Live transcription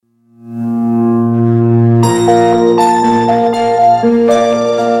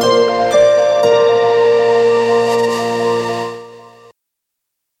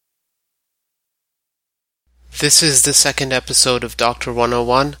This is the second episode of Dr.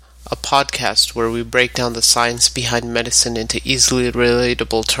 101, a podcast where we break down the science behind medicine into easily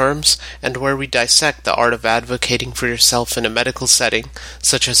relatable terms and where we dissect the art of advocating for yourself in a medical setting,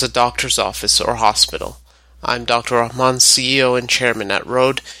 such as a doctor's office or hospital. I'm Dr. Rahman, CEO and Chairman at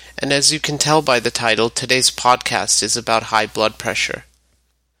Rode, and as you can tell by the title, today's podcast is about high blood pressure.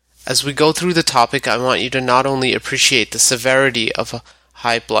 As we go through the topic, I want you to not only appreciate the severity of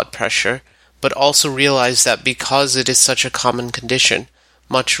high blood pressure, but also realize that because it is such a common condition,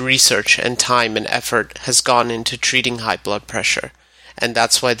 much research and time and effort has gone into treating high blood pressure, and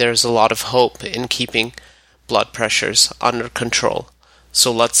that's why there's a lot of hope in keeping blood pressures under control.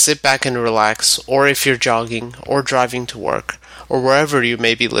 So let's sit back and relax, or if you're jogging or driving to work, or wherever you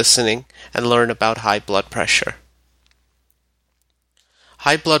may be listening, and learn about high blood pressure.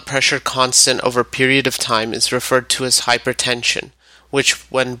 High blood pressure constant over a period of time is referred to as hypertension, which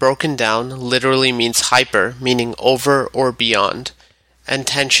when broken down literally means hyper, meaning over or beyond, and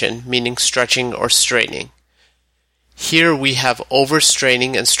tension, meaning stretching or straining. Here we have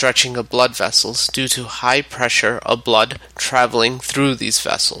overstraining and stretching of blood vessels due to high pressure of blood traveling through these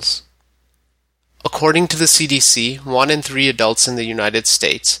vessels. According to the CDC, 1 in 3 adults in the United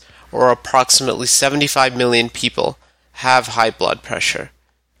States, or approximately 75 million people, have high blood pressure,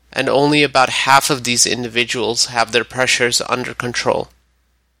 and only about half of these individuals have their pressures under control.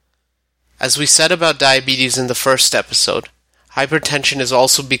 As we said about diabetes in the first episode, hypertension is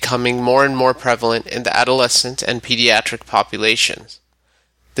also becoming more and more prevalent in the adolescent and pediatric populations.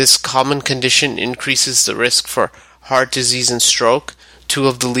 This common condition increases the risk for heart disease and stroke, 2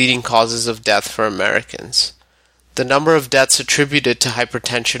 of the leading causes of death for Americans. The number of deaths attributed to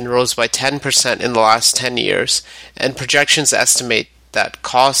hypertension rose by 10% in the last 10 years, and projections estimate that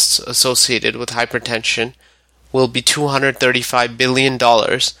costs associated with hypertension will be $235 billion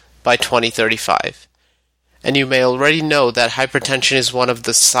by 2035. And you may already know that hypertension is one of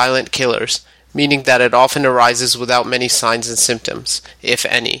the silent killers, meaning that it often arises without many signs and symptoms, if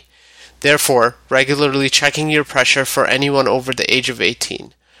any. Therefore, regularly checking your pressure for anyone over the age of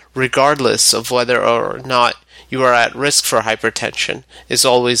 18, regardless of whether or not you are at risk for hypertension, is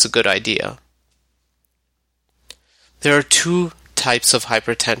always a good idea. There are 2 types of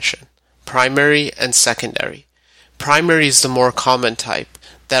hypertension, primary and secondary. Primary is the more common type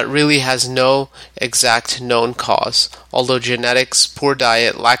that really has no exact known cause, although genetics, poor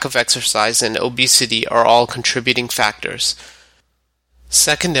diet, lack of exercise, and obesity are all contributing factors.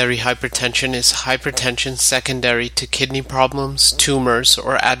 Secondary hypertension is hypertension secondary to kidney problems, tumors,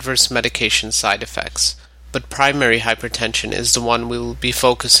 or adverse medication side effects. But primary hypertension is the one we will be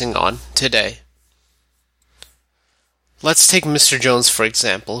focusing on today. Let's take Mr. Jones for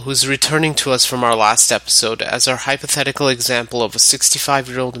example, who is returning to us from our last episode as our hypothetical example of a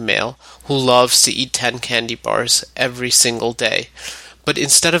 65-year-old male who loves to eat 10 candy bars every single day. But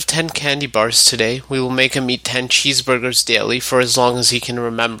instead of 10 candy bars today, we will make him eat 10 cheeseburgers daily for as long as he can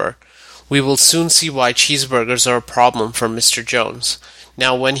remember. We will soon see why cheeseburgers are a problem for Mr. Jones.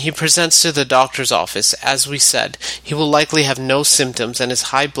 Now, when he presents to the doctor's office, as we said, he will likely have no symptoms and his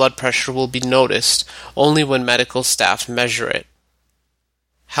high blood pressure will be noticed only when medical staff measure it.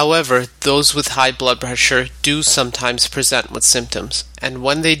 However, those with high blood pressure do sometimes present with symptoms, and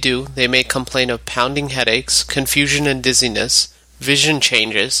when they do, they may complain of pounding headaches, confusion and dizziness, vision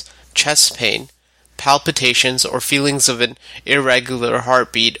changes, chest pain, palpitations, or feelings of an irregular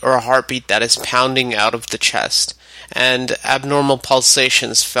heartbeat or a heartbeat that is pounding out of the chest, and abnormal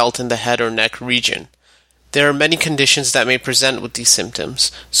pulsations felt in the head or neck region. There are many conditions that may present with these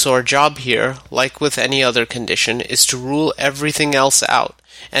symptoms, so our job here, like with any other condition, is to rule everything else out,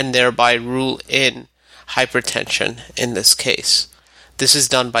 and thereby rule in hypertension in this case. This is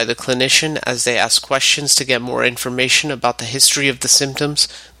done by the clinician as they ask questions to get more information about the history of the symptoms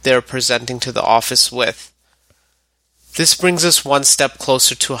they are presenting to the office with. This brings us one step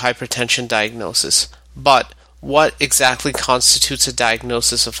closer to a hypertension diagnosis, but what exactly constitutes a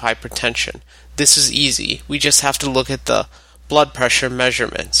diagnosis of hypertension? This is easy. We just have to look at the blood pressure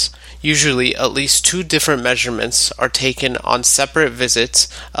measurements. Usually, at least 2 different measurements are taken on separate visits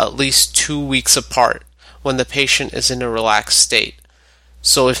at least 2 weeks apart when the patient is in a relaxed state.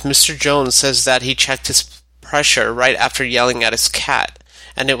 So if Mr. Jones says that he checked his pressure right after yelling at his cat,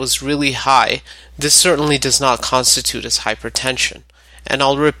 and it was really high, this certainly does not constitute as hypertension. And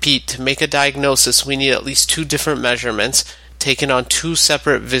I'll repeat, to make a diagnosis we need at least 2 different measurements taken on 2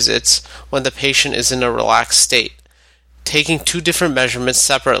 separate visits when the patient is in a relaxed state. Taking 2 different measurements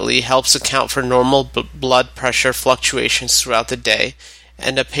separately helps account for normal blood pressure fluctuations throughout the day,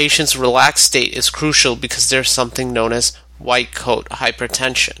 and a patient's relaxed state is crucial because there's something known as white coat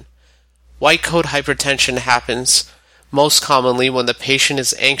hypertension. White coat hypertension happens most commonly when the patient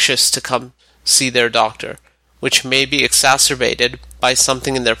is anxious to come see their doctor, which may be exacerbated by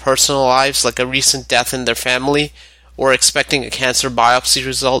something in their personal lives like a recent death in their family or expecting a cancer biopsy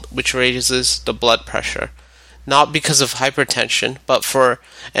result which raises the blood pressure, not because of hypertension but for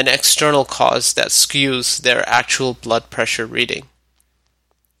an external cause that skews their actual blood pressure reading.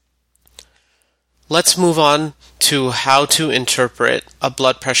 Let's move on to how to interpret a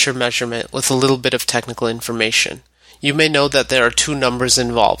blood pressure measurement with a little bit of technical information. You may know that there are two numbers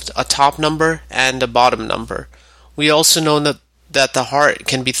involved, a top number and a bottom number. We also know that the heart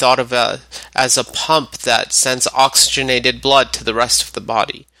can be thought of as a pump that sends oxygenated blood to the rest of the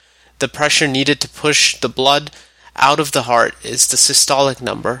body. The pressure needed to push the blood out of the heart is the systolic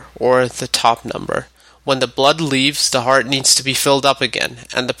number, or the top number. When the blood leaves, the heart needs to be filled up again,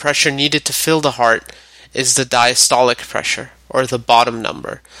 and the pressure needed to fill the heart is the diastolic pressure, or the bottom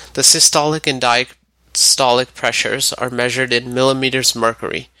number. The systolic and diastolic pressures are measured in millimeters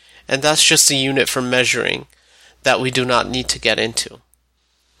mercury, and that's just a unit for measuring that we do not need to get into.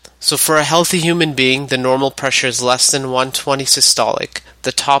 So for a healthy human being, the normal pressure is less than 120 systolic,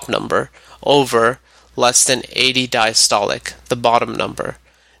 the top number, over less than 80 diastolic, the bottom number.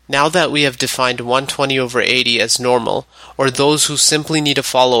 Now that we have defined 120 over 80 as normal, or those who simply need a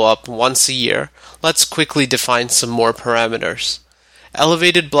follow-up once a year, let's quickly define some more parameters.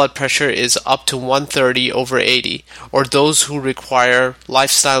 Elevated blood pressure is up to 130 over 80, or those who require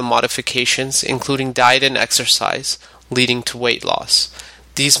lifestyle modifications including diet and exercise, leading to weight loss.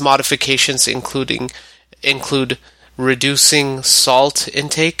 These modifications include reducing salt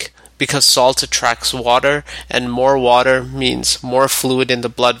intake, because salt attracts water, and more water means more fluid in the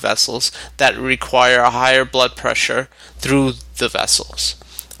blood vessels that require a higher blood pressure through the vessels.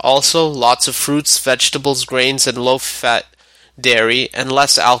 Also, lots of fruits, vegetables, grains, and low-fat dairy, and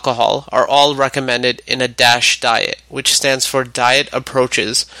less alcohol are all recommended in a DASH diet, which stands for Diet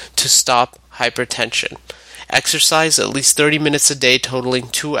Approaches to Stop Hypertension. Exercise at least 30 minutes a day totaling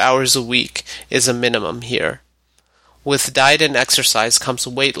 2 hours a week is a minimum here. With diet and exercise comes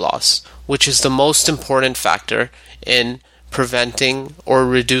weight loss, which is the most important factor in preventing or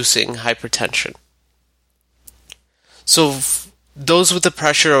reducing hypertension. So those with a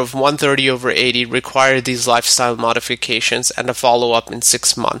pressure of 130 over 80 require these lifestyle modifications and a follow-up in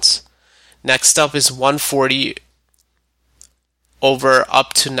 6 months. Next up is 140 over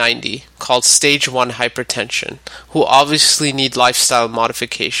up to 90, called stage 1 hypertension, who obviously need lifestyle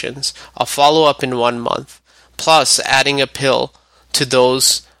modifications, a follow-up in 1 month, plus adding a pill to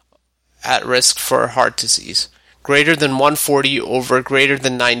those at risk for heart disease. Greater than 140 over greater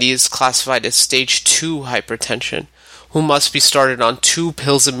than 90 is classified as stage 2 hypertension, who must be started on 2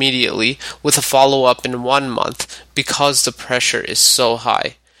 pills immediately with a follow-up in 1 month because the pressure is so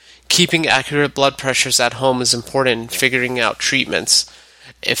high. Keeping accurate blood pressures at home is important in figuring out treatments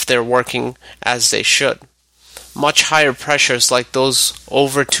if they're working as they should. Much higher pressures like those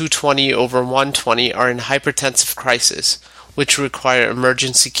over 220 over 120 are in hypertensive crisis, which require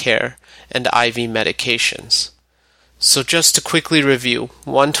emergency care and IV medications. So just to quickly review,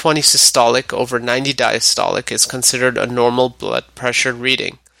 120 systolic over 90 diastolic is considered a normal blood pressure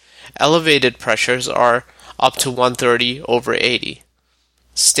reading. Elevated pressures are up to 130 over 80.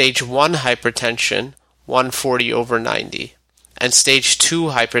 Stage 1 hypertension, 140 over 90. And stage 2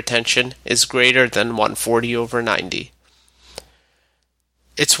 hypertension is greater than 140 over 90.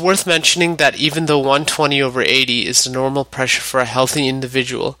 It's worth mentioning that even though 120 over 80 is the normal pressure for a healthy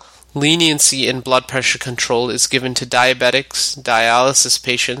individual, leniency in blood pressure control is given to diabetics, dialysis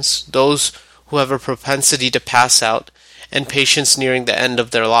patients, those who have a propensity to pass out, and patients nearing the end of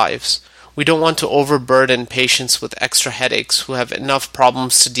their lives. We don't want to overburden patients with extra headaches who have enough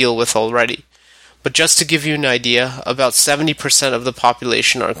problems to deal with already. But just to give you an idea, about 70% of the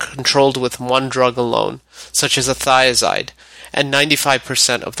population are controlled with one drug alone, such as a thiazide, and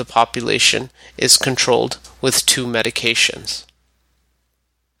 95% of the population is controlled with 2 medications.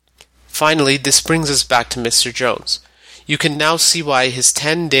 Finally, this brings us back to Mr. Jones. You can now see why his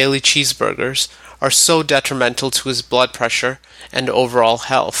 10 daily cheeseburgers are so detrimental to his blood pressure and overall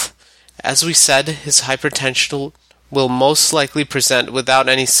health. As we said, his hypertension will most likely present without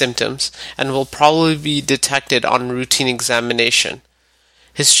any symptoms and will probably be detected on routine examination.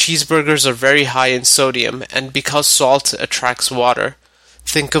 His cheeseburgers are very high in sodium, and because salt attracts water,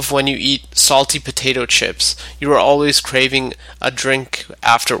 think of when you eat salty potato chips, you are always craving a drink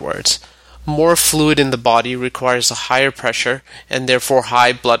afterwards. More fluid in the body requires a higher pressure, and therefore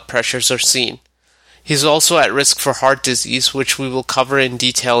high blood pressures are seen. He is also at risk for heart disease, which we will cover in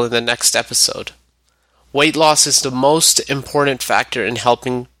detail in the next episode. Weight loss is the most important factor in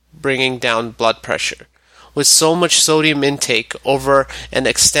helping bringing down blood pressure. With so much sodium intake over an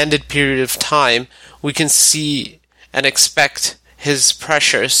extended period of time, we can see and expect his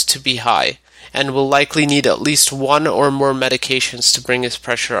pressures to be high, and will likely need at least one or more medications to bring his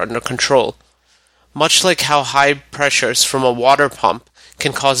pressure under control. Much like how high pressures from a water pump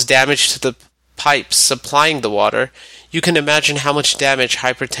can cause damage to the pipes supplying the water, you can imagine how much damage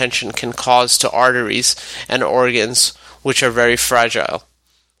hypertension can cause to arteries and organs, which are very fragile.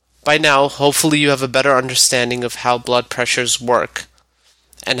 By now, hopefully you have a better understanding of how blood pressures work,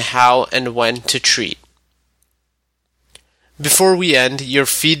 and how and when to treat. Before we end, your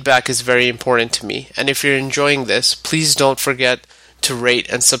feedback is very important to me, and if you're enjoying this, please don't forget to rate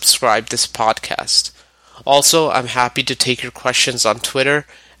and subscribe this podcast. Also, I'm happy to take your questions on Twitter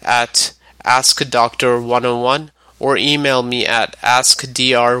at AskDoctor101 or email me at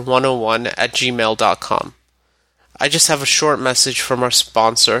askdr101@gmail.com. I just have a short message from our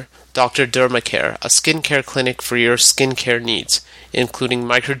sponsor, Dr. Dermacare, a skincare clinic for your skincare needs, including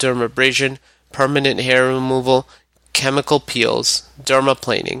microdermabrasion, permanent hair removal, chemical peels,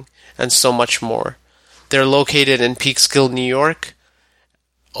 dermaplaning, and so much more. They're located in Peekskill, New York.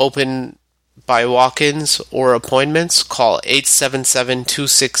 Open by walk-ins or appointments. Call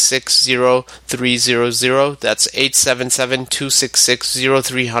 877-266-0300. That's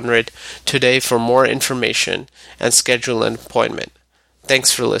 877-266-0300 today for more information and schedule an appointment.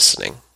 Thanks for listening.